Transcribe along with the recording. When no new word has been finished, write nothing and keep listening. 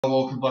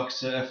Welcome back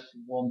to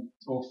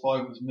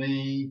F105 with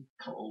me,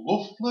 Carl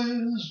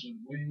Lovelace, and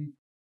we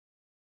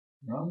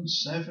round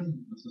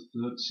 7 of the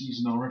third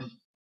season already.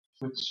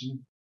 Quite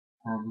soon,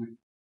 probably.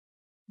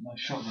 Nice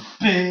shot of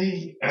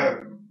the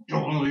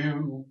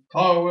BMW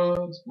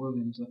powered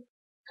Williams there.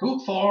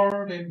 Coulthard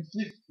Ford in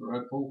 5th for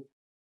Red Bull.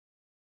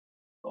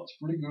 That's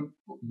pretty good,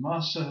 but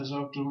Massa has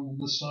outdone on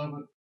this side of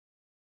it.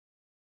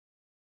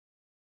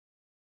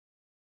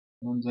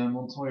 And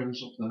Montoya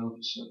is up there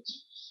opposite.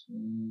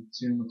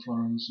 Two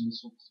McLarens in the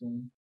top 3.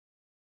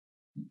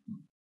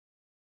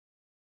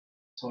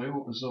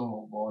 Toyota's,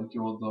 oh my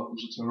god, that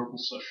was a terrible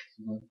session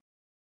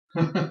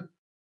for them.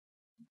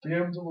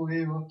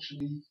 BMW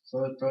actually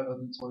fared better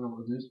than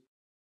Toyota did.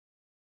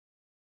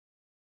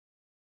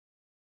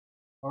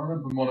 I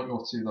remember Monaco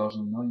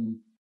 2009.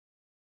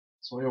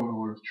 Toyota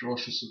were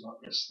atrocious at that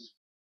yesterday.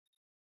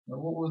 Now,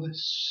 what were they?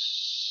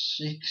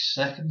 6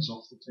 seconds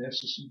off the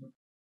pace or something.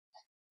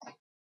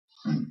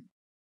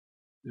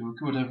 They were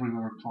good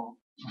everywhere apart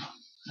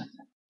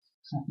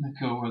from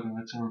Monaco, where they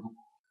were terrible.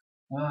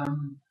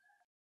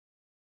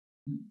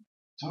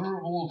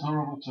 Terrible.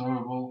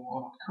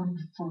 I couldn't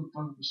put it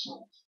by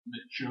myself.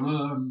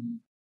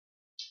 Michelin,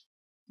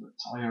 the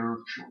tyre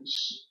of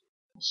choice.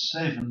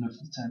 7 of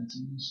the 10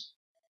 teams.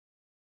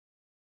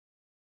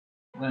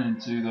 Then in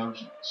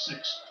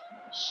 2006,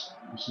 of course,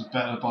 it was a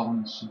better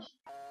balance of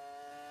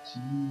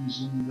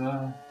teams and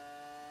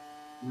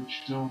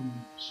Bridgestone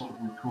sort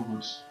of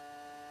recovered.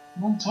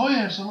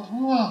 Montoya, so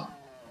well,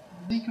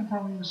 he can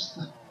probably use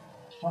the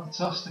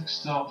fantastic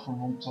start from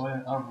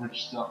Montoya,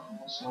 average start for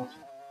myself.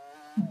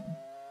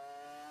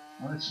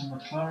 Right, so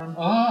McLaren.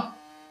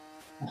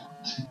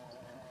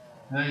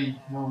 Hey,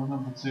 you're the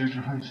number 2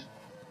 driver.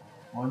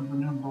 I'm the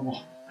number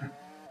 1.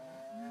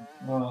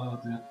 Oh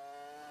dear.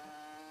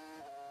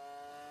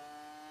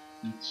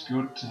 It's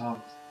good to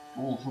have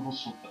both of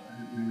us up there,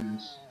 it really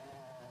is.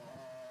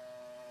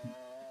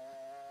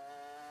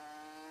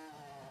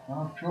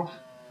 Prof,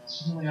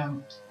 suddenly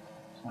I'm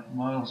like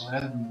miles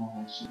ahead of me all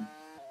of a sudden.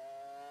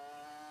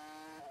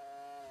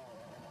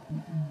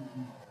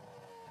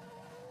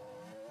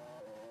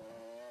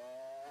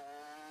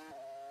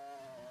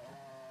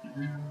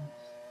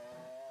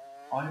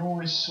 I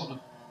always sort of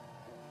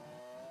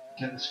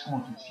get this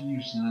kind of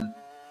confused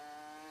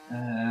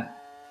and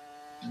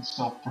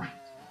stop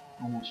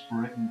almost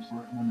braking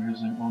for it, and then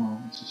realizing, oh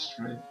no, it's a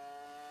straight.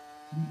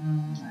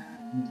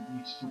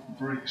 Need to put the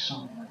brakes,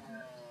 something like that.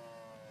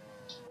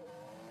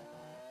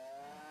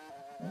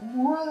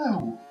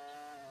 Wow!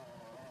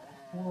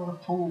 Well, I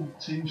pulled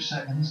 2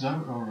 seconds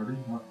out already,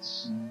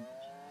 that's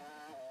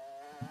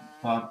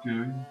bad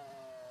going.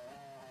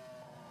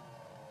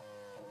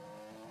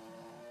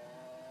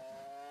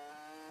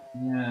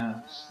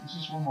 Yeah, this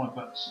is one of my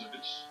better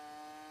circuits.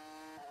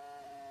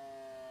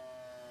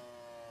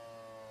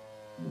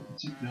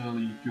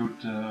 Particularly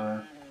good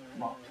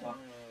lap that.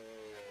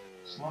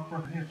 Slap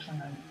right here,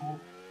 29.4.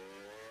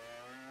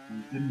 We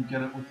didn't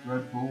get it with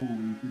Red Bull, we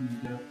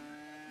didn't get it.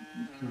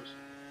 We could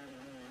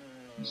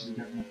easily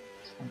get the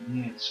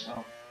 28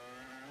 without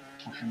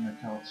pushing the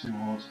car too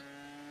hard.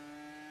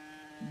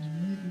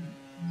 Maybe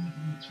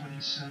even the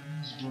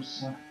 27s was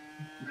a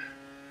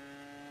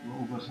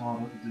little bit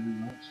harder to do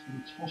that, but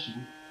it's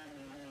possible.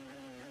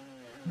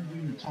 Maybe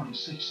even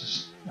 26s.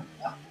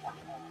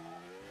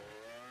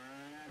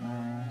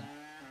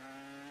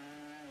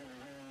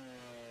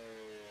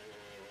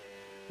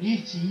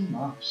 18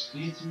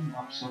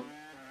 laps up.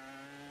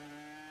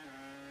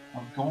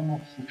 I've gone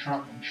off the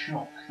track in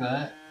shock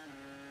there.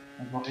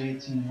 I've got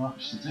 18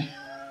 laps to do.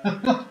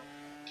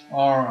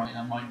 Alright,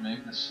 I might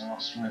make this the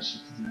last race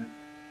of the day.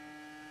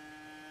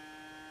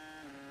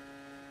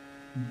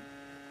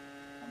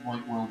 I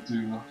might well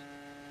do that.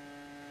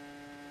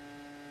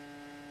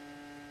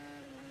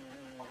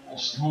 I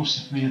lost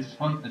most of my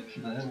advantage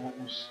there. What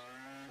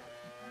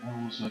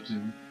was I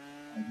doing?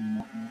 I do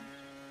not know.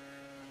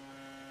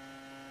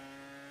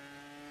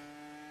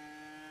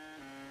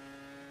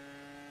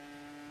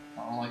 I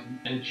like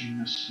the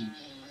edginess of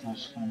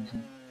those kinds of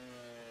things.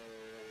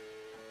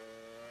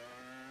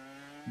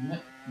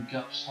 Yep, the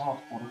gap's half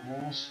what it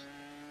was.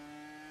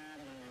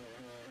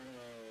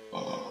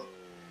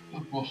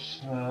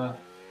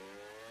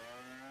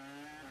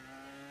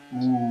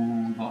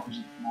 Ooh, that was a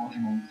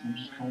marginal thing,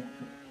 just called it.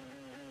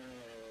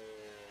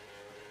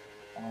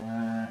 I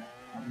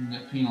didn't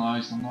get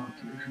penalised on that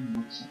occasion,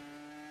 but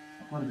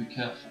I've got to be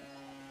careful.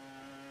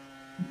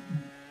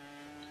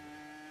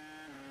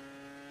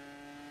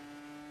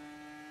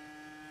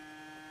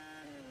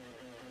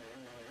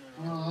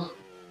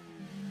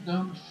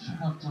 Don't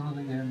have to do it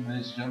again,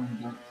 ladies and gentlemen,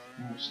 don't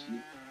force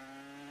it.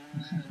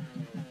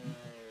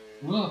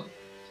 That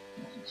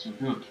wasn't so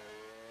good.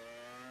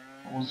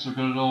 That wasn't so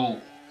good at all.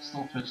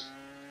 Stop it.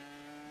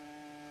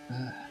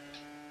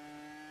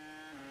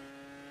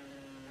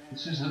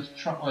 This is a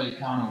track where you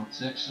can't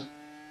overtake, so if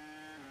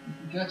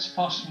he gets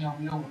past me, I'll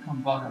be able to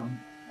come back at him.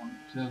 I'm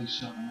fairly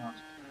certain of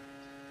that.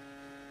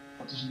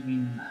 That doesn't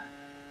mean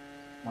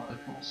that of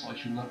course I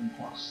should let him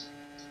pass.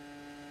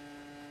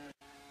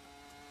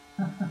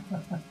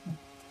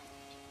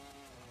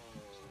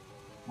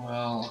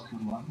 Well, I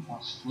could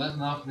let them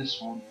have this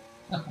one.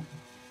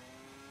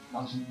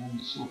 Hasn't won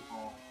so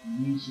far. He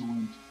needs to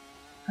win.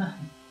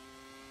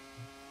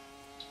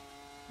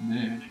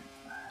 There.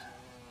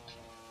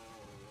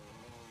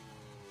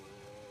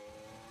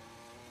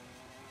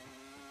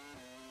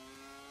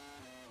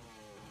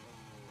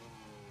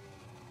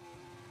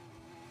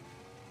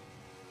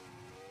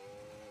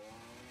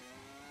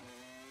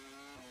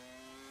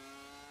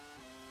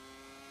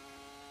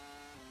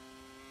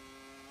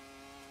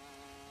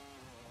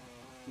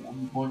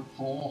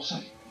 .4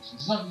 seconds. It's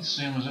exactly the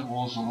same as it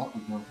was a lot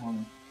ago.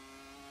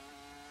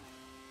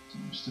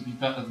 Seems to be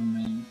better than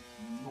me.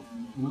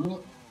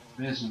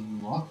 There's a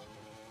lot.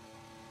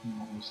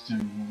 What I was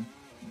doing there.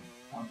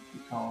 I'd the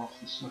car off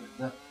the side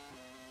there.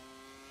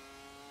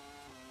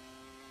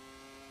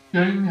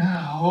 Going,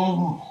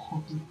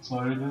 oh, the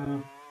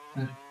title.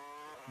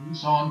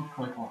 These aren't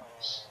quick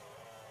laps.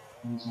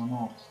 These are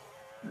not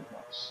quick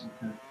laps,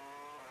 okay.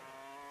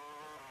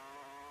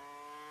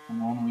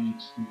 And on we need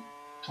to be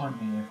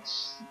 28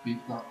 to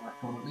beat that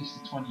record, at least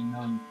the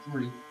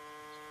 29.3.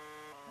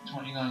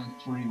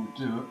 29.3 would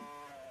do it.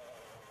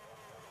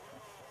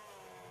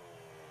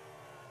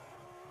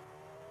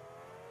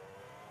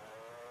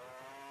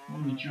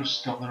 We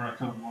just got the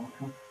record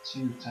Monaco,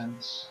 2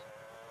 tenths.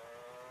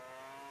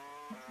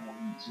 That's what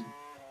we need to.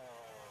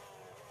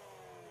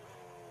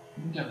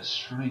 We can get a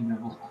string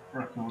of lap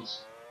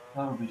records.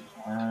 That would be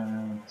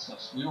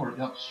fantastic. We already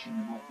have a string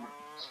of lap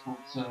records,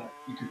 but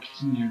we could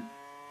continue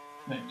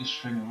making a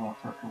string of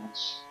lap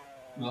records.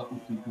 That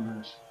would be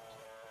great.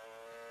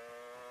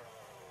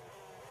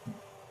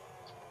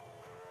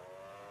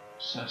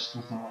 Obsessed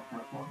with the lap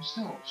record. I'm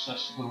still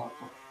obsessed with the lap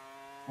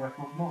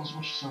record, not as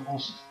much as I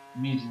was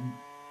medium.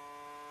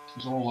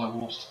 Because all I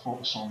was to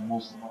focus on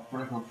was the lap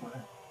record, but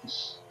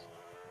this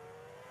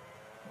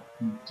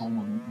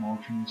dominant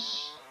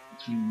margins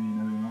between me and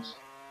everyone else.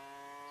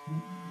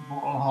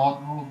 But on hard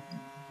mode,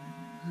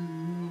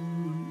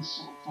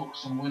 sort of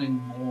focus on winning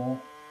more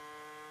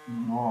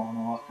on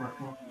a lap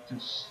record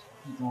because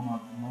you don't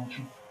have the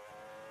margin.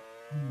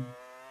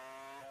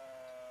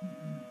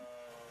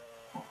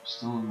 But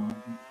still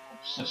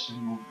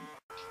obsessing over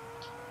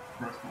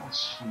records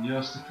for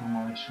years to come,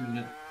 I assure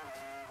you.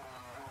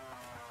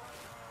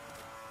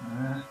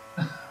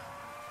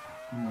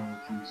 No,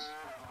 it is.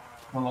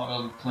 A lot of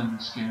other playing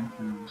this game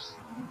proves.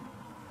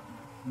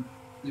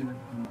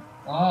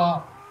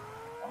 I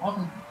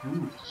haven't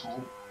improved at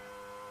all.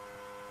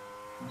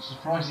 I'm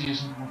surprised he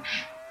isn't much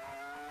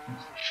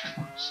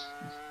close.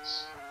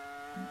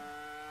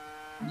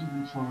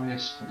 Even for a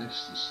race for this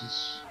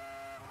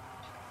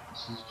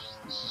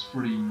is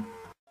pretty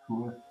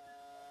cool.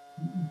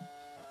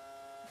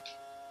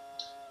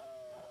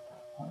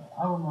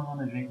 How am I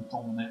managing to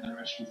dominate the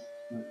race with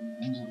 30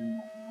 wins? I do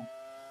not know.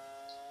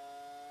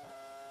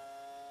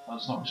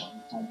 That's not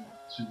exactly dominant,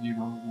 so you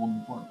go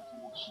 1.4,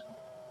 so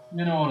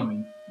you know what I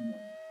mean.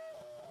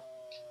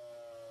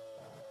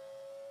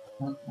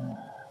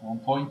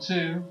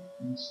 1.2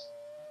 is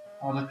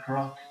had a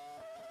crack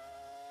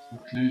for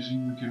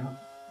closing the gap.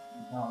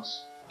 It has.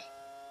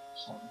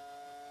 Sorry.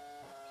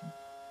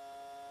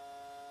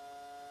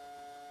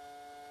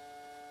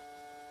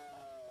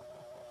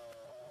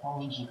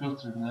 Problems are good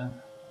through there,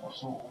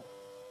 that's all.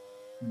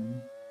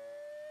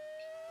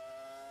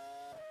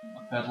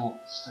 The pedal,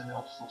 stay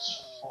off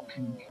those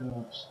fucking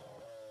curves.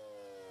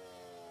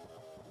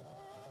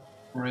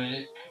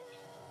 Brake.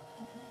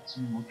 Not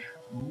too much.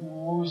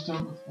 Oh, I was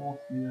down to 4th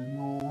gear.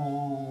 No,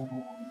 what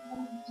am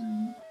I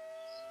doing?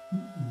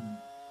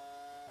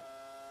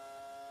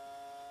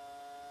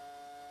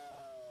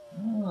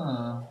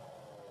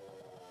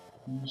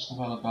 You must have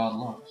had a bad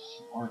luck.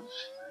 I've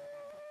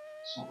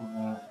sort of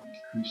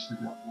increased the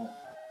gap there.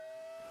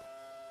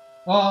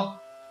 Ah!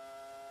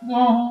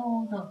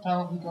 No! Got a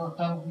penalty, got a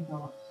penalty,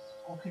 got a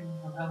fucking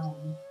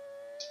penalty.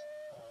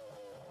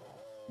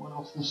 Went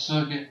off the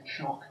circuit,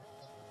 shock.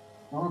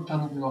 Got a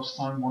penalty last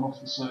time, went off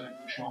the circuit,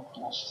 shock,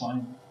 lost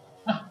time.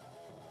 I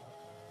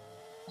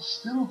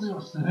still do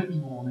a 30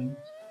 warning.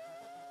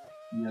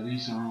 Yeah,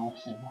 these are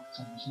awful lap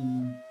times.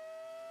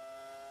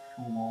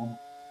 Come on.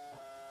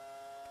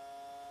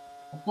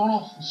 I've gone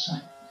off the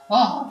side.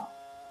 Ah!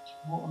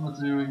 What am I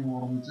doing?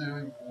 What am I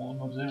doing? What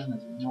am I doing? I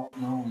do not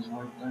know. He's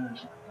right there.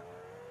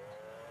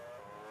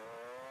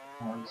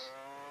 Right.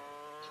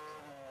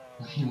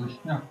 Really?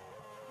 Yeah.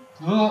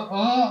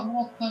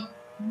 What the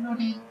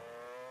bloody...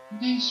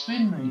 Did he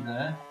spin me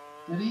there?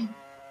 Did he?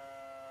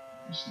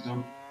 Must have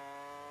done.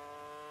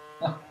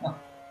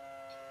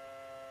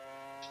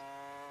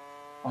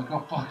 I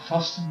got back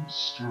fast and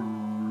straight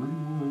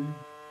away.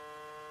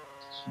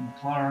 It's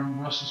McLaren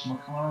versus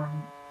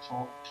McLaren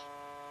for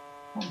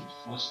probably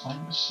the first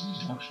time this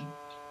season, actually.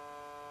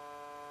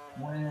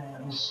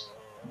 Whereas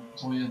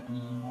Toyota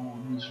being all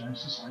of these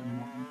races, I do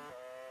not know.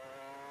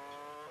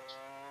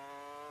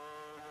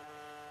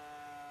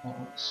 But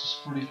this is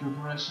pretty good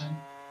racing.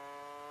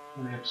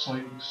 Really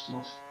exciting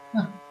stuff. I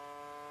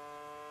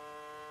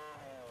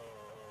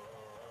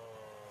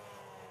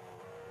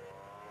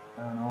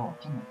don't know,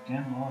 I've done it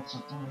again, lads.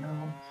 I've done another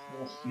one,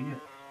 4th gear.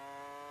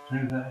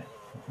 through there.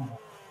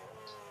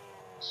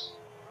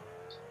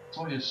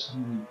 Toya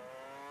suddenly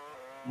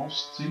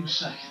lost 2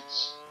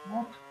 seconds.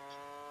 What?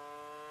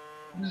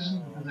 This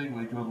isn't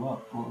particularly good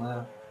luck,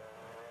 but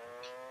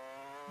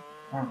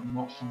apparently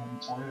not from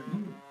Montoya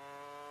either.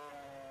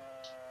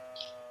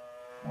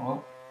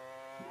 Well,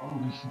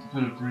 only a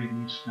bit of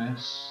breathing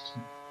space.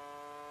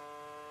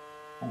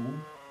 Oh,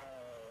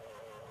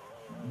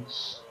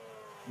 nice.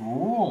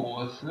 Oh,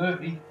 a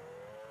 30.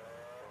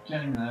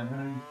 Getting there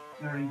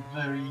very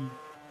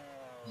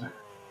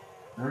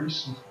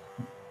slow.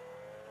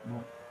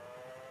 Yeah.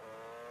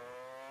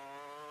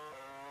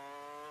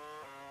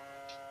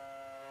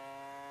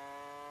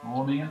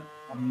 Oh, near.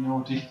 I mean,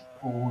 oh, dear.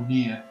 Oh,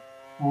 near.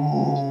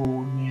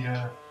 Oh,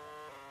 near.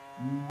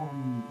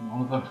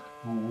 None of that.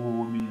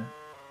 Oh, near.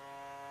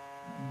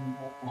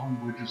 What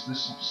language is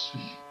this I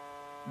speak?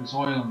 This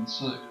island is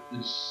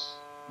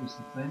the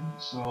thing,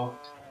 so.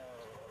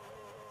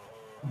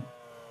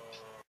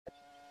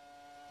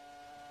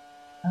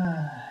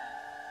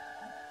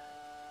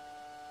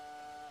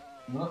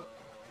 Look,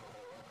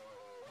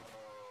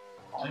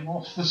 I'm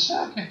off the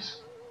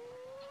circuit.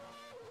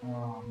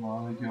 Oh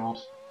my god.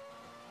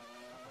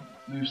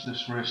 Lose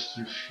this race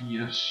through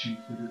sheer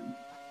stupidity.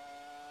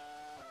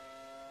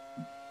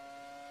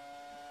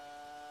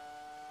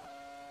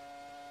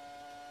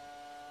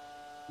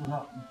 What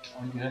happened,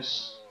 I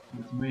guess,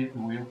 with me at the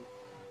wheel.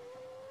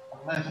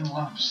 11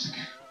 laps to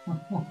go.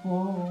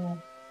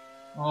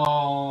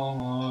 Oh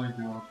my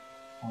god.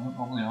 I don't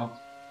normally have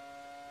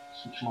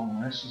such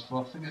long races, but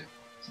I think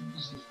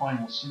this is the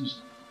final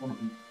season. We've got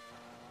to be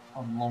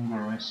having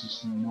longer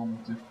races than we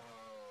normally do.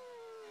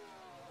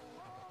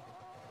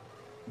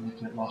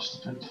 Make it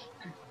last a bit.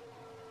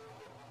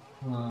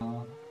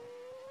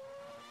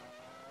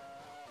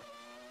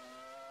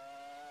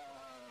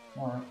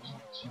 Alright,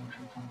 so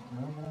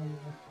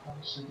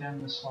once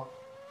again this lap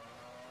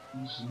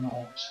is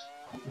not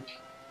quick.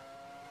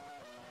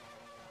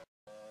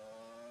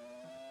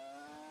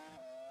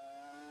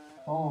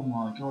 Oh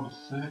my god,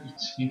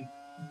 32.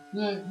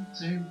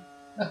 32!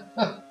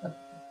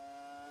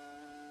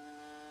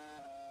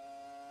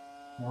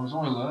 There was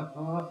oil there.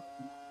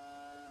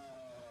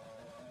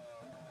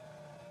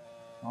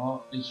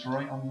 Oh, he's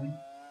right on me,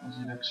 as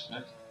you'd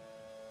expect.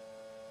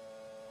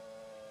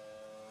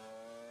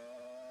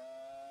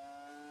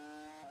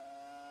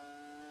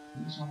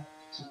 These aren't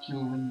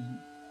particularly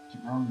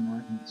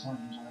groundbreaking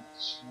times, I have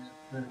to say,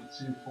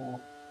 32 for.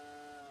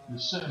 They're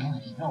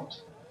certainly not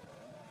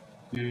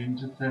going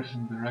to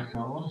threaten the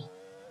record.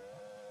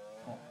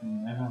 But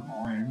never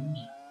mind.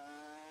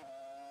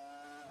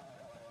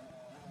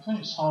 I think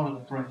it's harder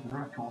to break the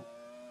record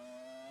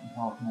in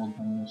hard mode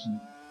than it is in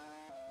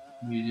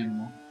medium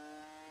mode.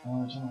 I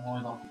don't know why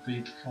that would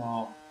be. The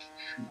car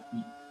should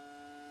be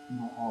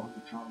not harder to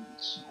drive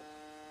itself.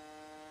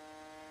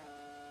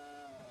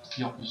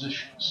 The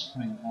opposition's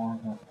having more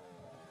of a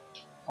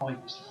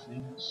fight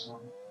thing, so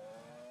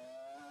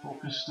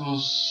focus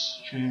does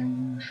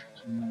change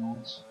between the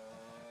modes.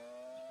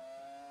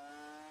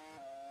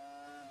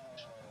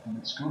 And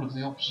it's good if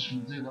the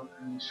opposition do that,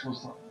 really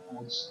shows that the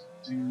modes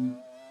do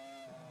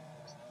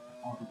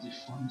have a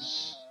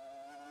difference.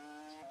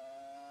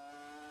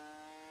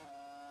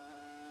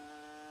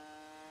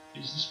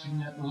 Is this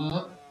being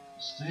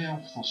stay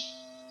off those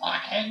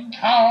fucking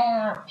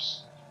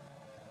carbs!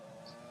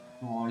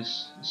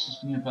 Otherwise, this has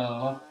been a better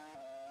lap.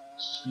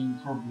 This has been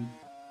probably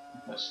the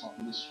best lap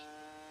of this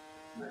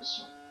race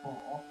so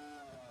far.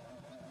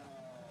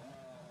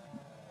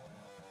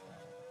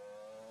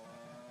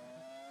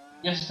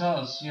 Yes, it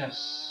has,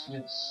 yes.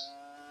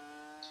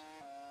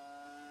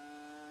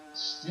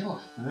 Still a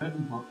 30,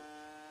 but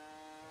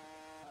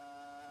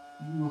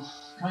you were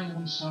kind of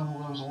concerned where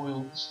there was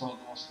oil at the start of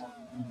the last lap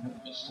and you got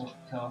the best off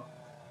the car.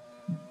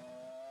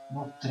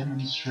 Not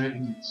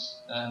demonstrating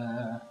its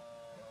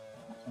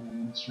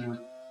performance really.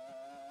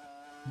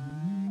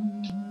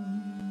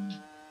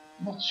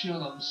 Not sure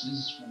that this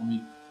is one of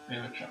my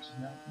favourite tracks.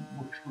 I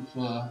much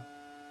prefer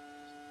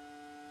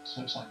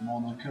circuits like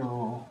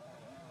Monaco,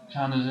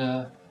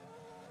 Canada,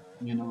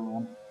 the other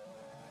one,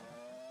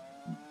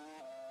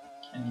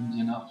 and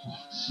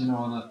Indianapolis, you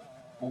know, the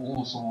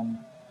balls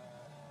on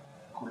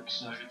quick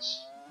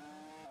circuits.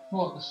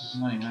 Well, this is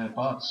not even a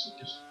bad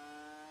circuit.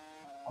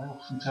 I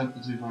often tend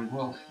to do very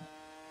well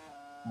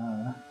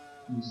here.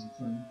 Is the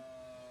thing.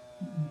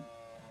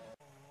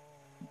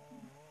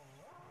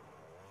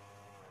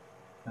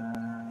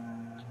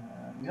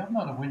 We haven't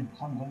had a win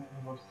planned,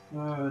 we've got a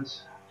third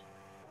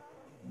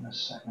in a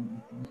second, I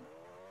think.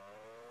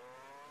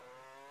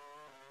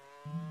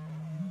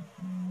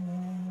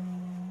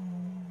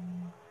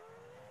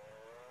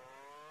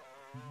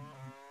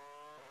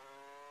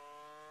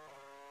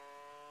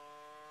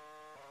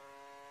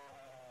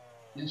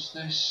 Is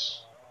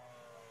this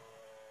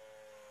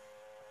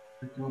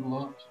a good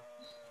luck,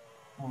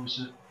 or is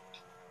it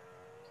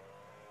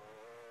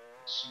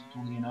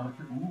simply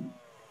inadequate? Ooh,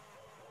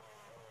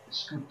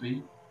 this could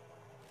be.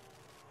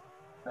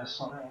 That's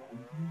not it.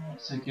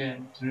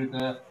 Again, through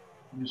there,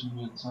 using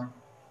the time.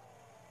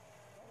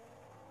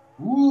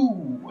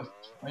 Ooh, with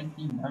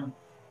 20 now.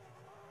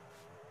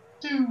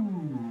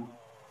 2!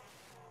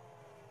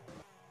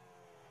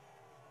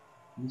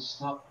 Is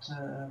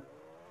that...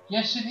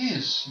 yes it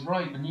is! You're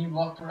right, a new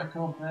lap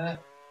record there.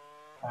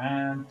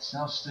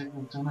 Fantastic,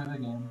 we've done it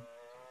again.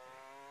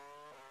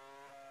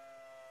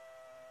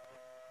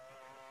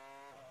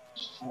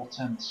 Just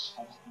 4/10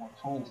 off my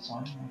call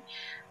time, which...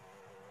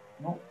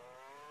 nope.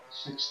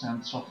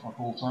 6/10 off my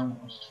call time,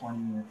 that was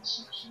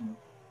 28.6.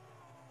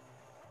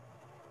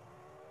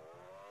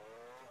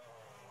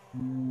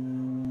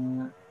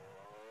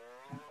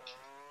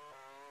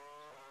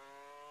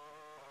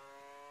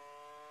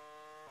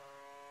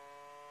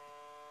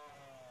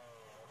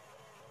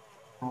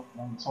 Broke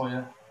one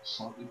tyre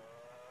slightly.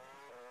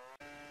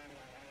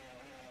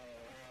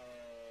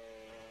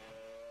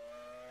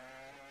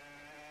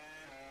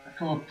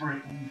 Record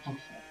braking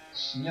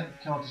performance, and yet the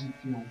car doesn't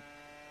feel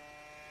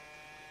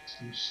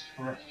too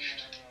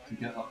stretched to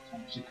get that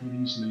time, so you could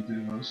easily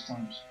do those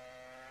times.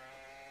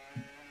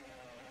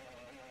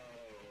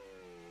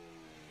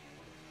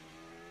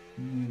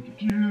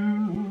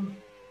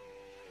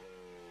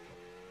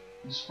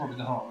 This is probably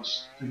the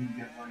hardest thing to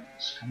get right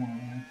this come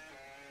on.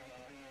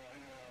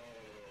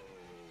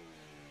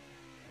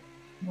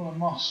 Not a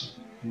massive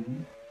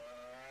improvement.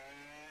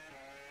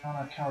 Can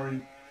I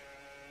carry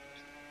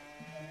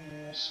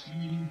more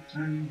speed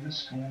through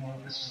this corner?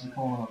 This is the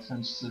corner that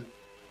tends to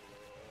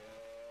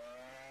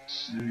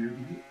slow you a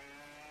bit.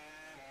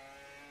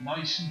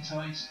 Nice and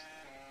tight.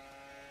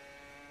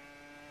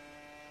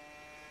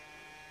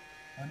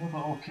 Another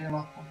okay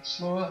lap, but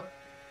slower.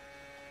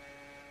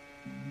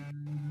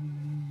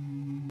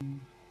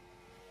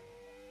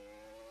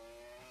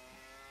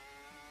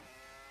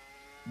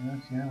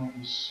 Okay, that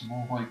was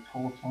more like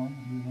qualifying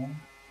than we won.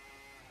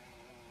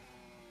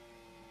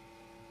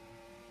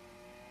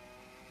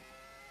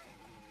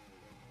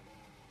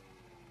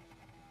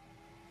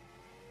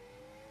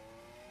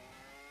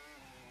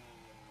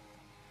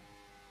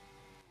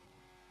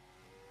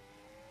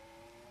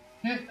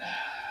 Yeah.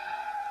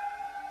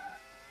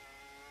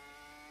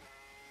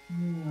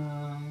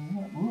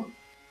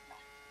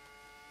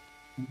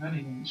 If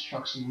anything, this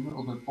track's a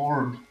little bit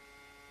boring.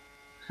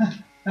 A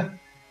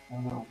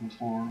little bit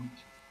boring.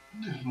 A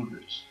little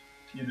bit,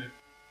 you know.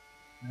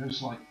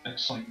 There's like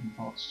exciting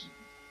parts to it.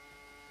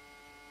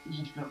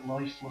 It's a bit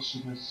lifeless, a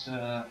bit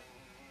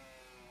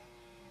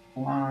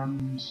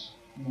bland,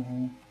 you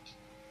know.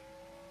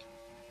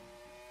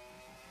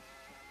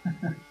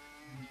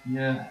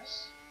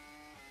 Yes.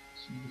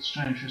 Some of the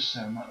strangest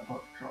sound that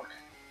about the truck.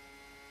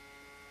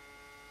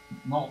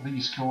 Not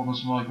these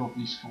corners, my god,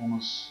 these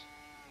corners.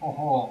 Oh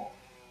ho!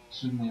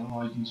 Suddenly it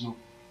lightens up.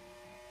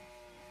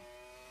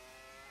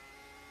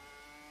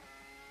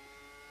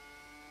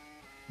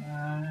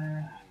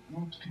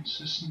 Not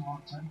consistent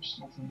hard times,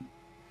 nothing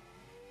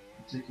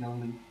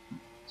particularly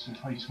to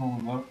write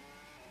home about.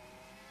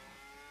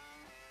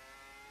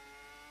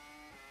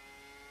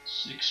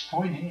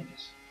 6.8,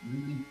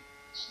 really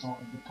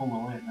starting to pull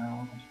away now,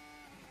 aren't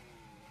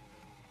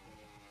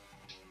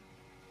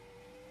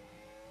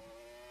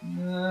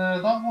we?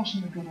 That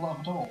wasn't a good lap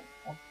at all.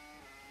 What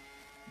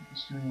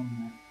was going on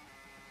there?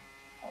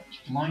 I was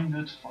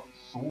blinded. I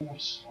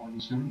thought I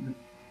was going to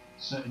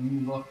set a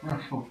new lap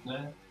record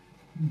there.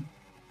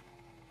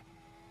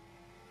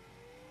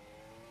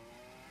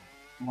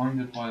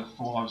 Blinded by the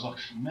thought I was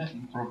actually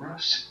making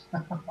progress.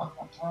 Of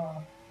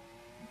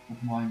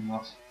mine,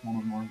 that one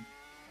of mine.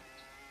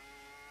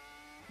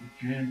 The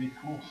Jamie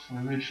Clough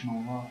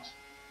original that.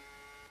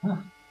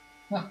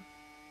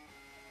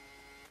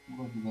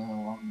 Whatever the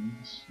hell that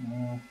means.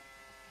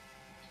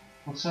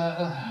 What's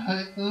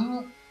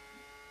that?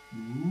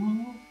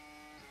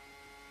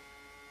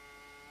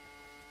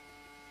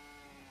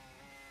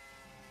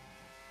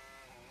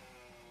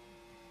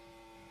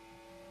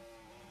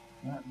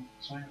 Right,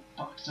 so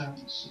back down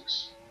to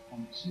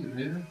 6.2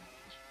 here.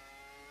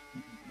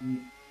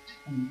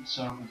 It's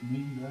out with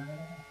me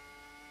there.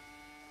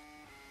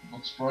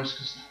 Not surprised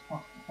because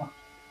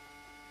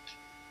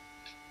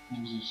it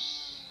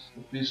was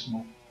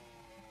abysmal.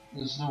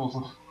 There's no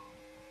other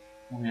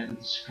way to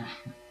describe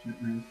it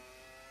really.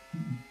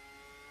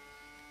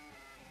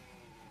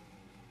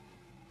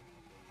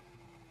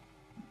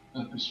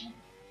 Abysmal.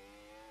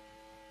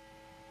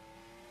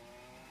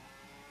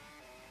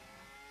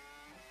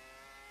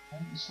 I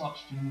think this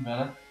lap's doing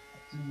better.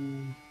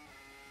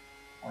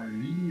 I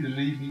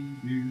really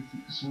do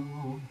think so.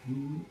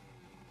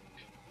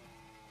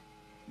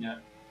 Yeah.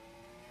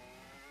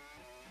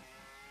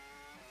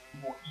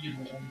 What you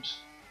want.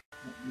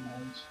 What you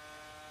want.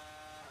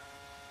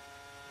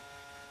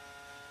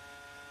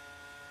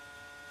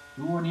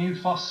 Who are new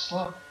fastest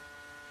lap?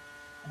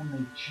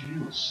 Only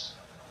just.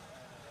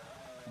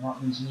 And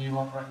that means a new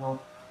lap record.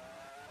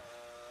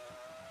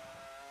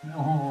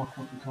 No, I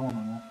cut the corner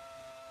now.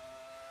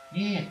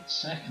 8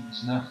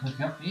 seconds now. They've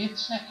got 8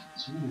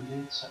 seconds. Ooh,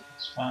 8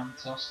 seconds.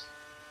 Fantastic.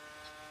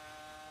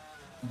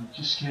 And it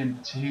just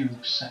gained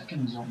 2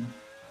 seconds on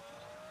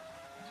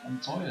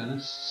tyre.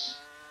 This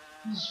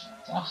is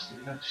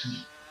fantastic,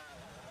 actually.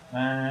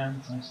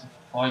 Fantastic.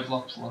 5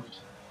 laps left.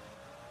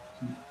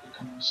 Keep the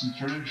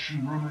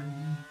concentration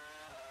running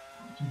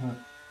to the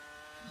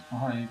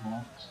 5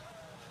 laps.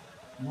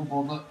 No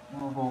bother,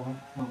 no bother,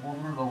 no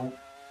bother at all.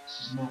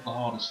 This is not the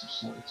hardest of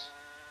circuits.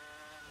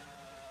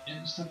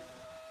 It's the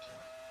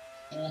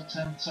 4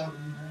 tenths out of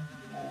me there.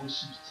 It always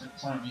seems to take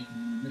time in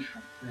the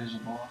initial phase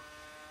of life.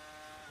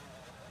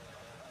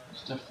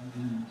 It's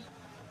definitely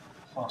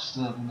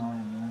faster than I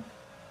am there.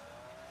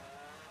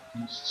 I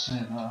must say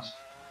that.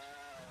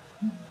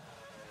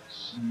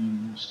 It's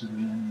used to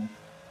be anyway.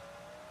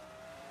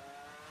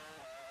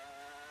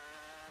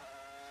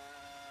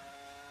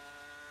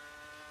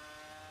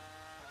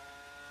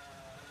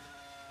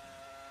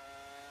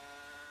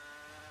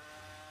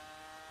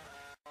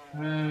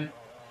 Right.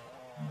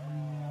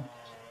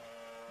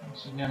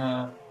 Once again,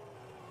 I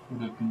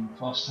could have been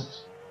faster.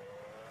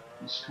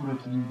 This could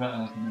have been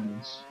better than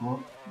this, but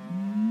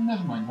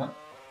never mind that.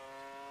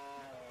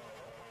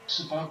 It's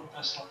about the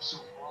best lap so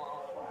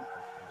far.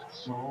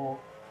 So,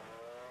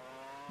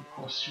 the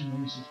question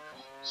is, of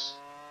course,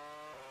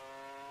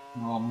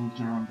 well, I moved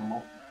around a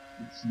lot.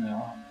 It's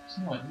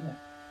no idea.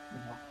 We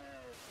have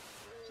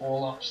 4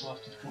 laps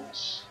left, of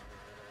course.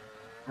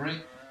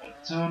 Great,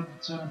 turn.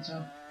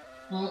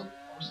 But I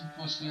was in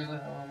first gear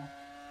there.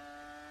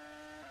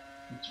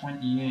 The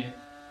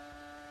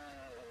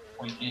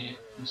 28.8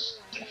 was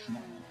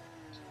definitely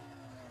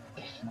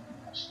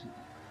possible.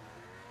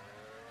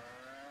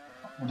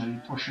 I'm going to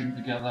be pushing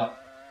to get that.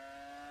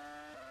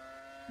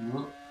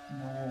 No,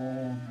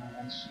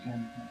 once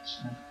again,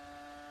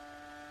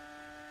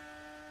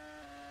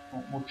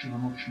 not much of a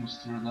muchness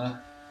through there.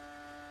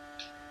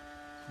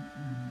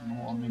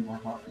 What I mean by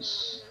that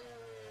is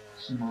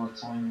similar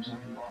times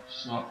every lap,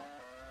 so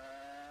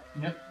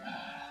yep.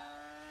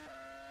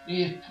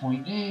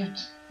 8.8.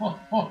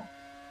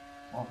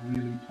 I've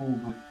really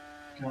pulled the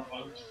gut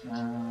out.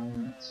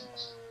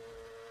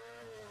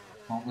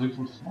 Can't live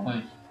with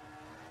my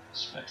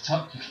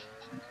spectacular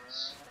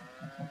things.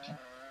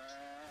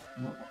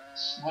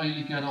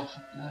 Slightly get off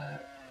of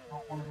there.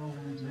 Not what I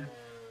normally do.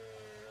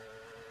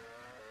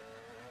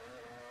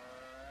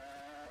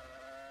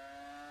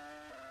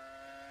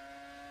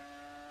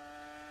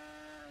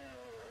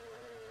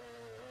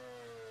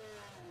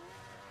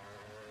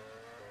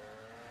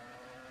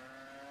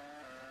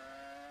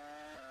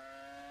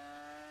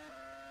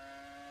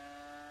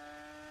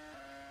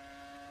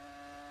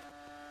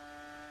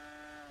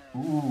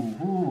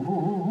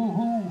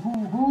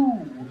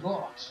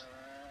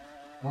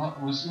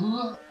 That was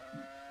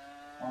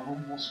I've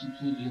almost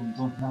completely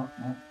undone that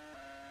now.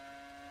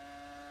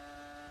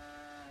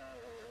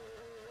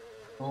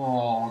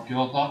 Oh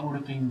god, that would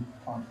have been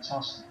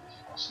fantastic if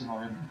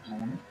I hadn't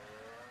done it.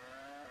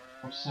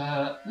 But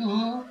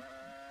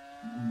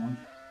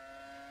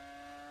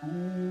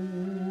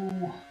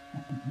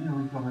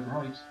nearly got it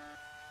right.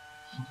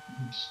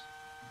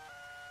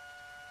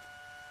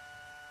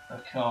 A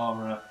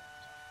car,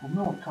 well,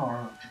 no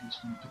car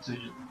actually,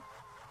 particularly.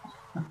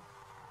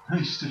 I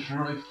used to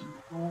drive through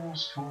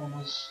those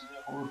corners,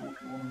 the horrible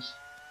corners.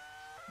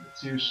 Get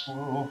too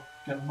slow,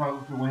 get them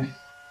out of the way.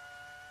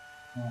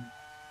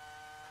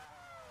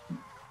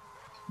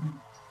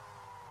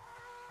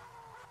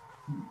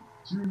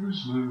 Too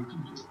slow,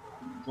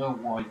 Fell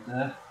wide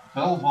there.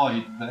 Fell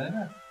wide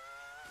there.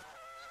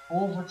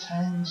 Over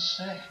 10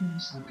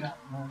 seconds the gap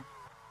now.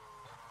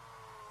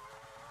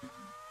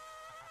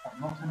 I'm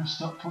not going to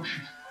stop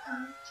pushing.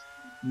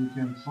 You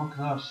can fuck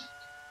that.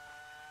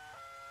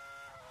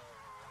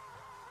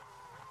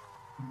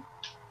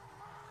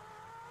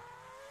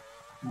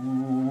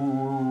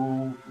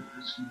 Ooh,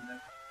 risky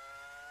there.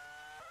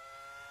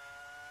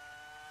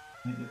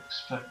 Maybe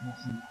expect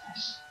nothing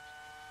less.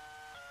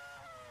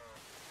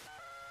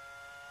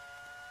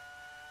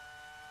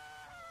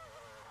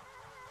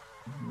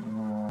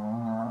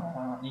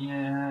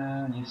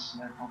 Yeah, yes,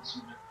 I got to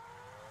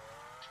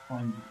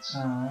find the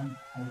time.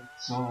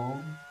 It's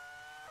all.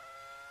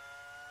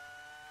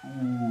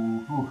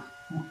 Ooh.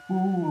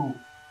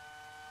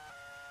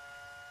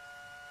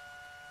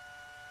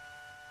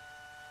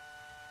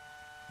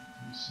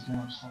 Sit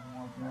down something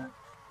like that.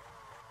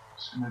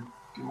 Just gonna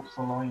go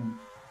for line,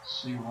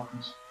 see what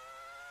happens.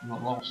 The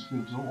last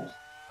good's all.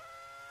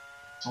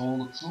 It's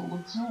all.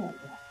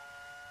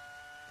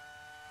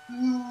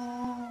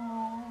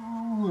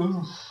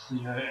 Ooh,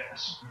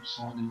 yes, I'm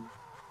slightly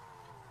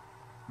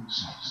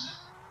exhausted.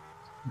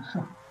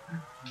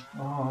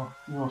 Oh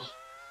gosh,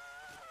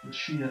 the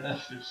sheer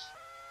effort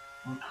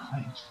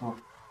required for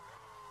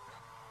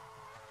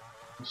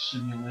the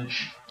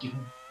simulation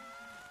game.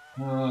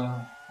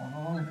 I've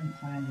only been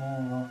playing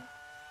more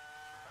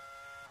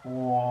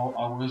 4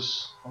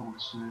 hours, I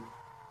would say.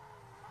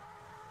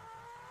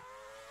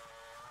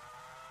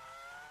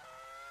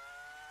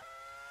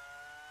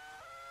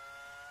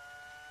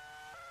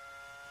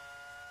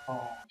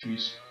 Oh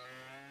jeez.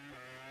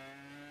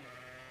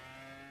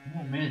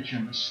 No major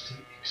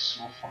mistakes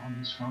so far in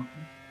this round.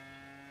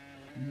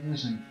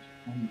 Amazing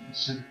when you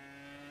consider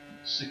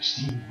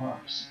 16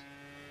 laps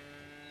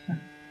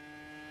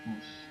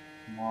of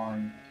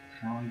my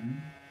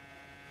driving.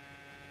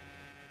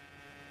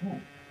 Oh,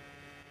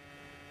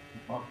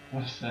 About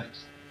perfect.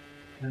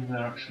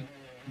 They're actually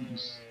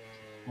just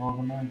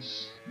rather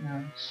nice.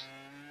 Yes.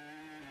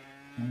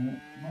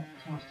 Not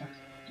perfect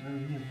over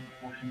here,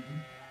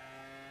 unfortunately.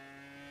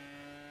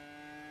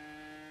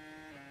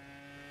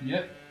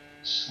 Yep,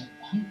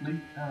 slightly,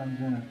 and I'm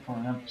going to put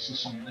an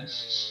emphasis on this,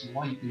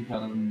 slightly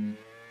better than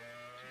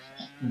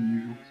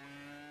usual.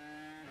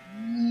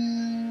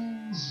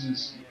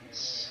 Yes.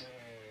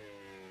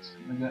 It's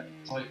going to get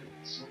tight.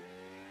 So,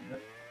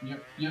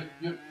 yep.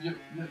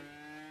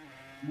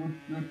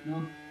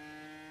 Good.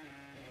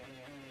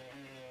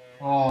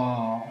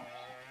 Oh,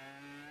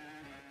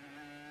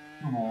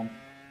 come on.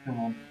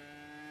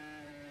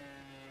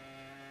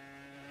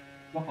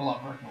 Got the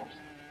lap record.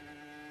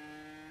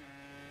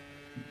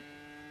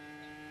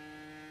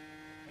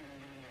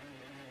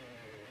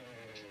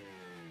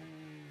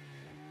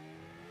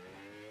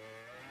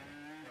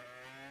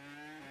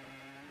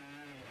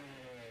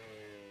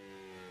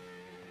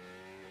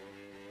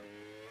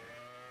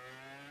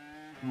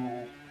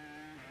 Cool.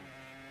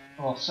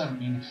 Oh,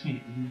 17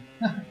 feet.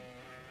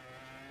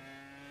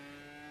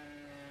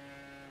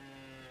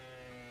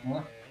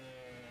 Well,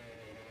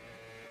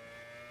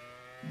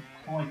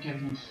 quite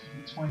getting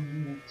to 20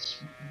 minutes.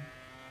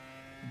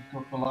 You've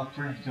got the lap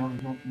record, you don't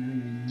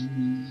really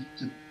need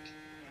to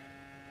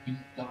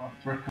beat that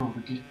record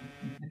again.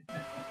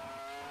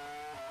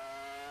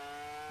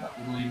 That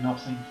would leave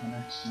nothing for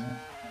next year.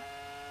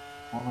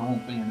 Well, there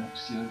won't be a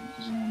next year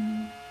because I'm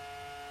only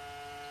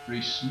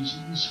 3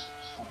 seasons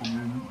for the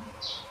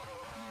moment.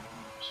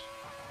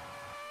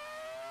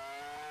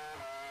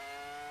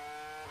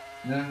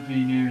 There'll be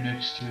new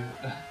next year.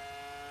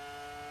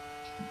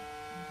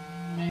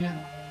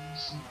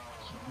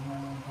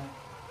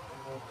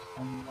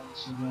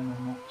 Once again,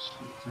 I'm not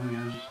split 3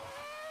 years.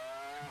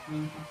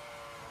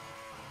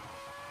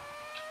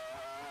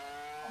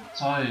 I'm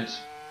tired.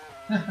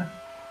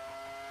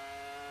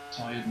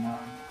 Tired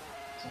man.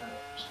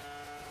 Tired.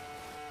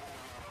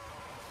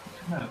 I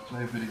can never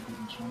play video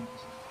games when I'm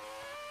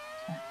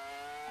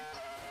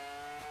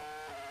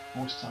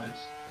always tired.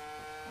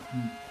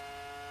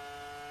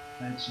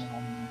 Heads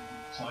on,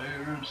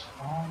 tired,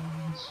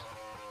 arms.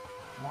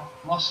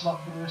 Last lap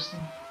of the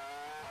racing.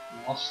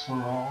 Last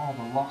hurrah,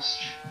 the last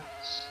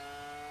chance.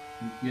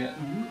 You get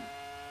the route.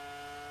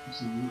 It's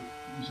the route.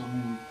 It's on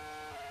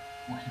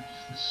the way off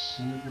the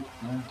circuit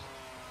then.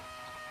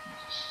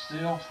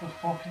 Stay off the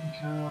fucking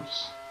curves.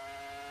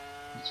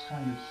 It's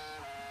kind of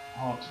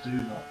hard to do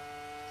that.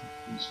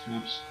 These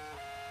curves.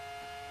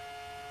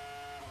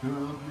 Curb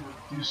your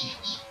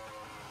enthusiasm.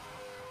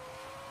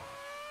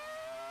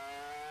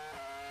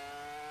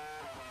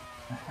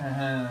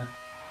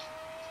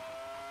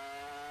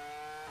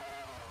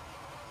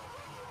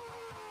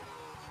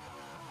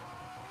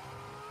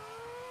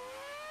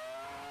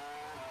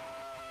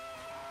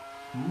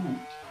 Ooh.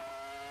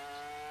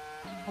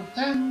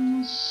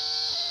 Potens.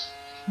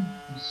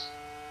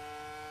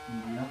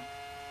 Yep.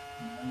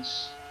 Nice.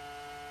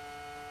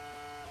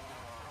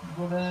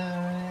 But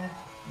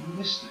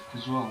realistic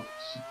as well.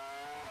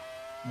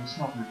 It's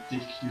not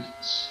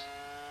ridiculous.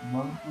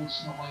 No,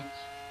 it's not like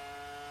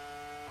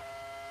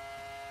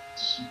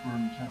super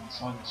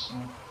intense, I'd say.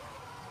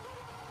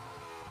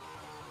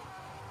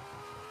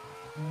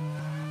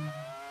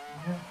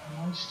 Yeah,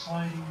 nice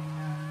tidy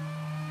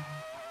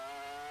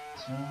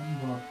turn,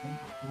 but I think it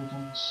could have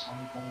done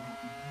slightly better,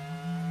 but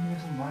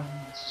never mind.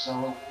 So,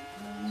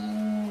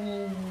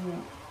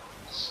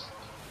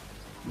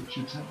 which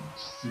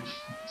attempts to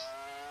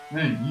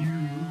then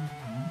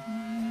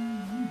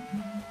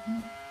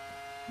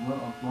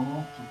well, I've gone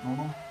off,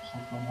 so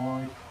I've gone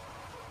wide.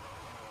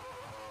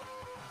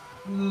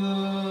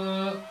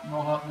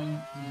 Not happening,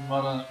 doesn't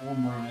matter, one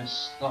more miss.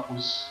 That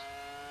was,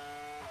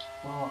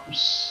 I'm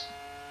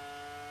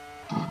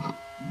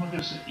not going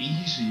to say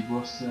easy,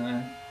 but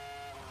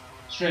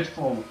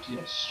straightforward,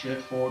 yes,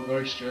 straightforward,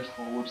 very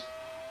straightforward.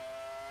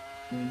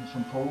 In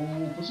from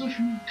pole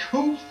position,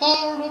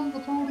 Coulthard on the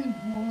podium,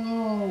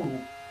 whoa!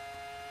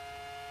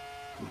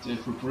 Good day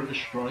for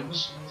British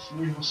drivers, all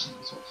 3 of us in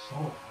the top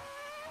 4.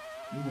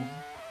 Yeah.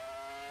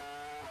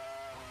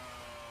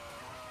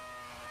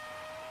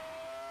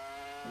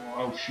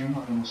 Wow,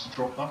 Schumacher must have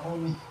dropped that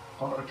on me.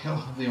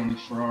 Particle, the only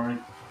Ferrari.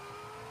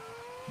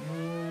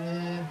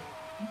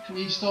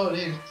 Actually, he started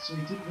here, so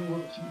he did move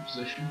up a few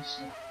positions.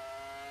 So.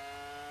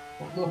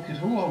 But look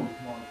at, oh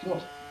my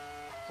god,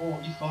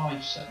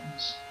 45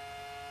 seconds.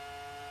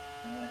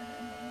 I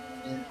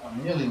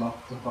nearly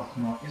lapped the back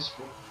Marcus,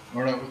 but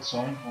we're out of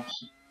time,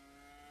 also.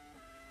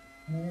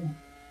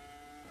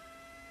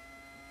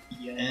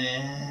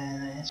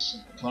 Yes,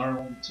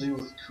 McLaren 1-2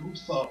 with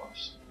Coulthard.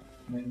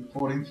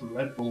 Reporting for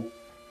Red Bull.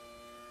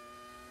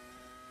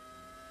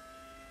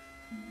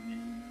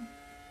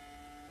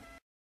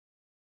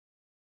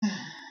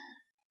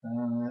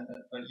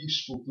 A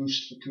useful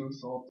boost for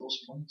Coulthard, those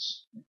points.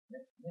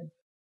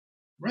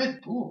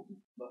 Red Bull,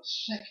 the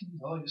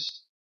second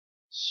highest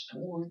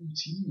scoring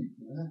team.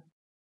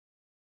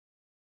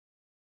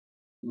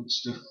 Good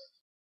stuff.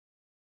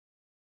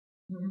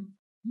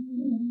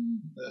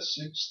 They're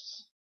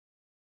 6th.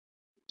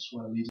 That's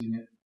why leading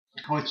it.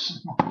 quite so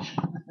much.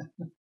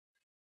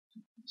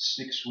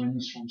 6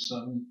 wins from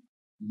 7.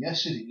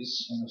 Yes, it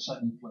is in the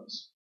second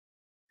place.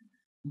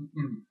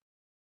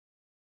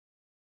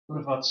 Could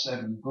have had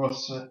 7, but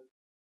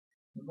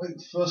about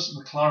the first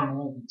McLaren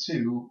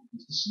 1-2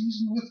 was the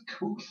season with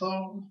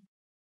Coulthard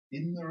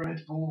in the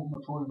Red Bull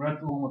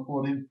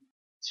McLaren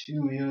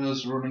 2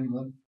 years running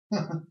them.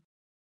 Of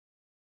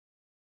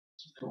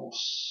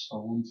course, I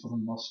won for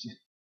them last year.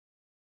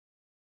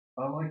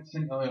 I like to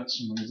think I had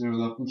something to do with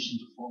that boosting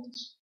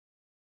performance.